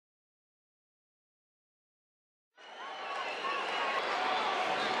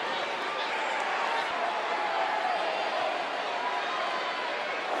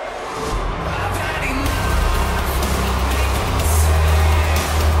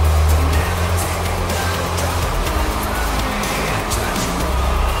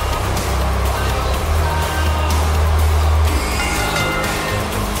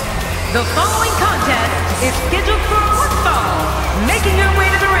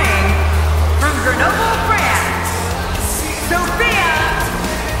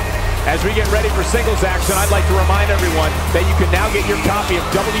singles action, I'd like to remind everyone that you can now get your copy of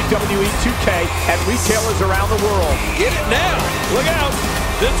WWE 2K at retailers around the world. Get it now. Look out.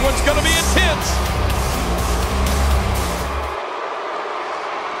 This one's going to be intense.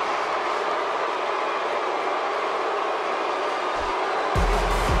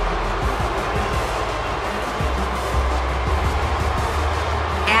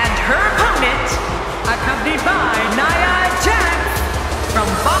 And her opponent, accompanied by Nia Jax from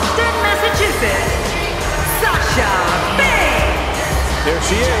Boston, Massachusetts, Sasha Banks. There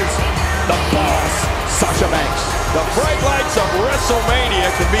she is, the boss, Sasha Banks. The bright lights of Wrestlemania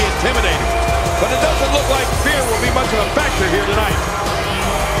can be intimidating, but it doesn't look like fear will be much of a factor here tonight.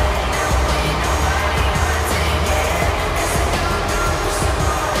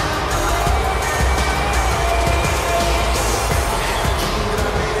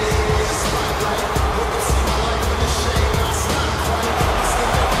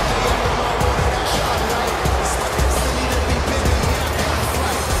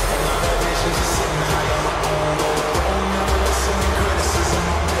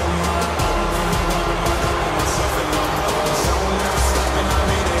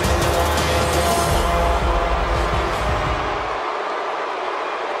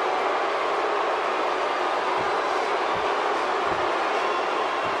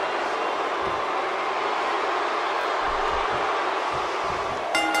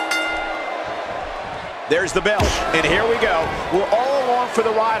 There's the bell, and here we go. We're all along for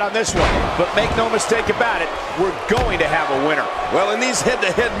the ride on this one, but make no mistake about it, we're going to have a winner. Well, in these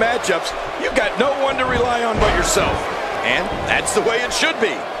head-to-head matchups, you've got no one to rely on but yourself. And that's the way it should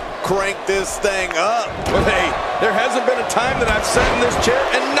be. Crank this thing up. Well, hey, there hasn't been a time that I've sat in this chair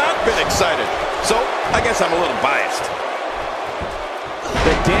and not been excited. So, I guess I'm a little biased.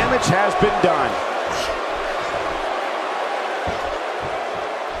 The damage has been done.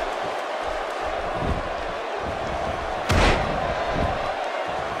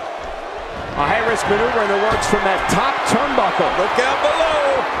 A high-risk maneuver in the works from that top turnbuckle. Look out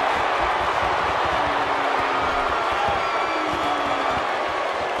below.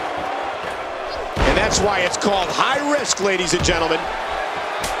 And that's why it's called high risk, ladies and gentlemen.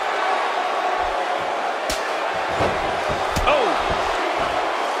 Oh.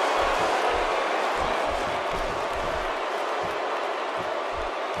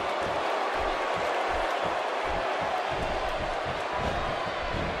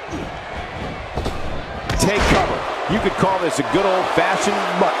 Take cover. You could call this a good old-fashioned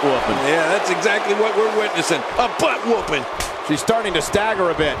butt whooping. Yeah, that's exactly what we're witnessing. A butt whooping. She's starting to stagger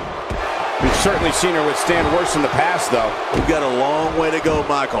a bit. We've certainly seen her withstand worse in the past, though. We've got a long way to go,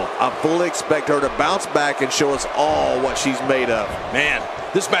 Michael. I fully expect her to bounce back and show us all what she's made of. Man,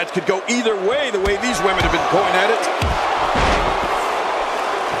 this match could go either way, the way these women have been going at it.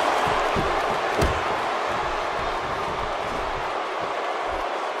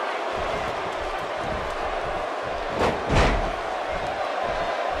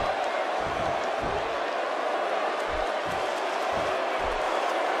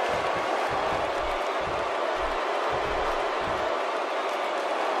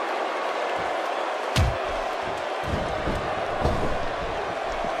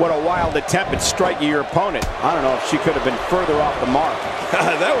 What a wild attempt at striking your opponent. I don't know if she could have been further off the mark.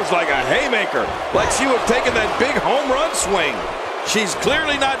 That was like a haymaker, like she was taking that big home run swing. She's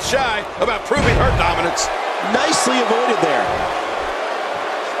clearly not shy about proving her dominance. Nicely avoided there.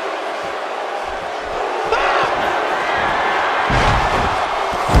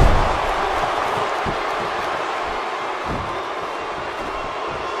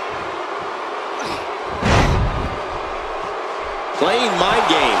 Playing mind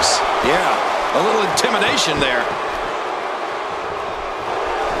games. Yeah, a little intimidation there.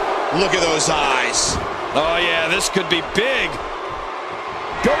 Look at those eyes. Oh, yeah, this could be big.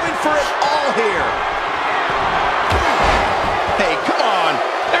 Going for it all here. Hey, come on.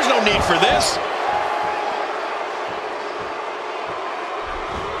 There's no need for this.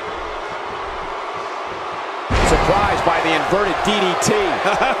 Surprised by the inverted DDT.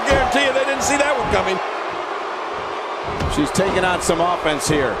 I guarantee you they didn't see that one coming. She's taking on some offense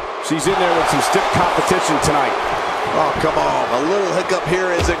here. She's in there with some stiff competition tonight. Oh, come on. A little hiccup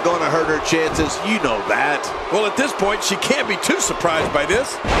here isn't going to hurt her chances. You know that. Well, at this point, she can't be too surprised by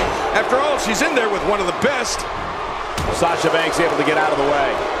this. After all, she's in there with one of the best. Sasha Banks able to get out of the way.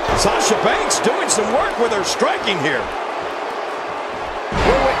 Sasha Banks doing some work with her striking here.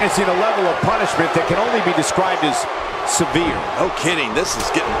 We're witnessing a level of punishment that can only be described as severe. No kidding. This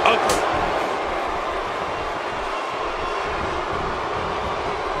is getting ugly.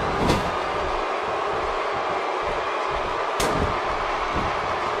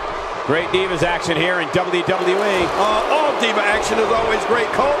 Great Divas action here in WWE. All Diva action is always great,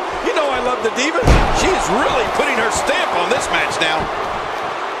 Cole. You know I love the Divas. She's really putting her stamp on this match now.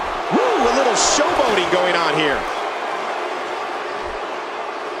 Woo, a little showboating going on here.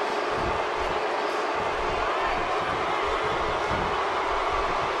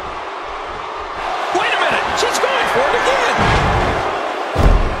 Wait a minute, she's going for it again.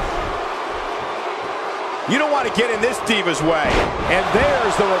 You don't want to get in this Diva's way. And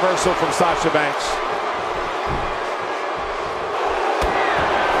there's the reversal from Sasha Banks.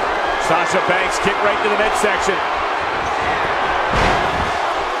 Sasha Banks kick right to the midsection.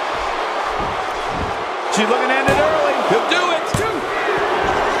 She's looking to end it early. He'll do it.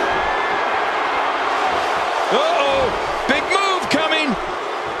 Uh-oh, big move coming.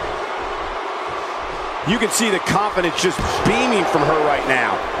 You can see the confidence just beaming from her right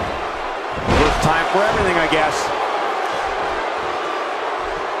now. First time for everything, I guess.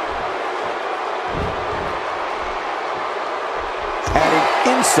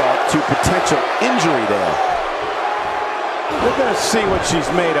 Adding insult to potential injury there. We're going to see what she's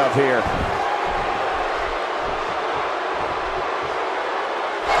made of here.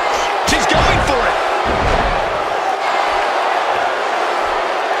 She's going for it.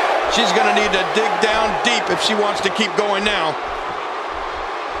 She's going to need to dig down deep if she wants to keep going now.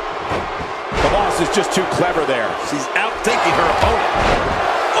 The boss is just too clever there. She's outthinking her opponent.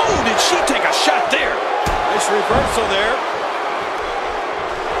 Oh, did she take a shot there? Nice reversal there.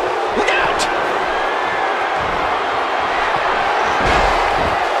 Look out!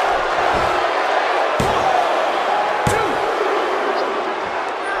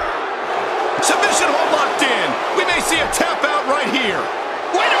 Submission hold locked in. We may see a tap out right here.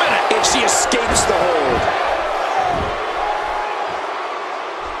 Wait a minute! And she escapes the hold.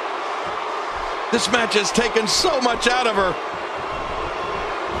 This match has taken so much out of her.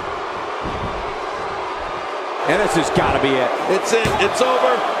 And this has got to be it. It's it. It's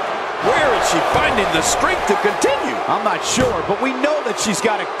over. Where is she finding the strength to continue? I'm not sure, but we know that she's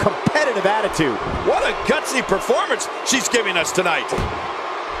got a competitive attitude. What a gutsy performance she's giving us tonight.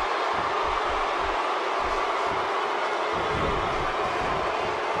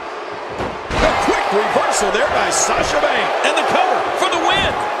 A quick reversal there by Sasha Banks. And the cover for the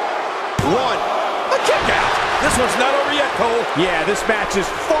win. One. A kick out. This one's not over yet, Cole. Yeah, this match is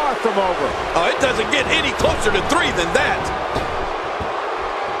far from over. Oh, it doesn't get any closer to 3 than that.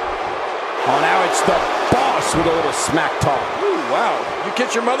 Oh, now it's the boss with a little smack talk. Ooh, wow. You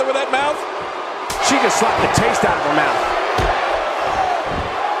kiss your mother with that mouth? She just slapped the taste out of her mouth.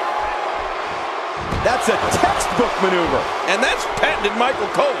 That's a textbook maneuver. And that's patented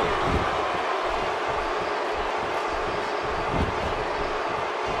Michael Cole.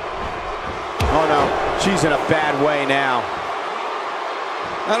 Oh, no. She's in a bad way now.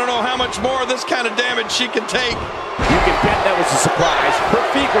 I don't know how much more of this kind of damage she can take. You can bet that was a surprise. Her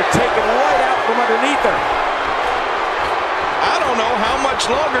feet were taken right out from underneath her. I don't know how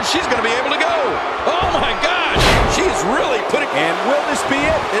much longer she's going to be able to go. Oh, my gosh. She's really putting... And will this be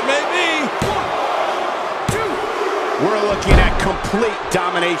it? It may be. 1, 2. We're looking at complete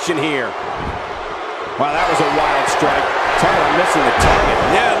domination here. Wow, that was a wild strike. Talk about missing the target.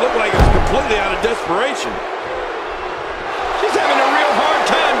 Yeah, it looked like it was completely out of desperation. She's having a real hard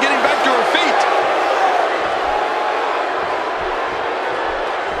time getting back to her feet.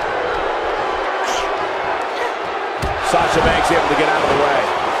 Sasha Banks able to get out of the way.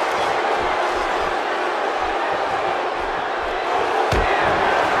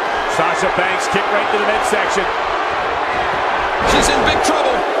 Sasha Banks kick right to the midsection. She's in big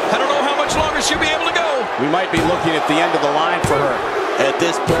trouble. I don't know how much longer she'll be able to go. We might be looking at the end of the line for her. At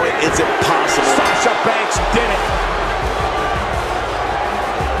this point, it's impossible. Sasha Banks did it.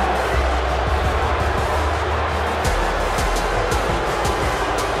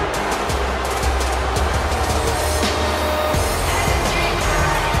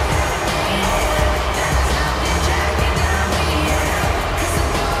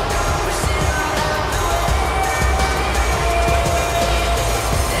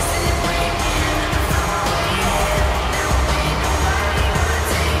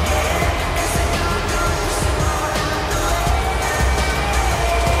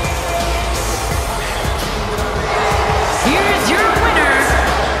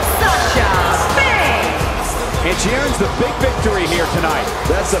 And she earns the big victory here tonight.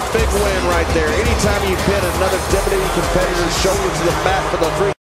 That's a big win right there. Anytime you pin another WWE competitor's shoulder to the mat for the 3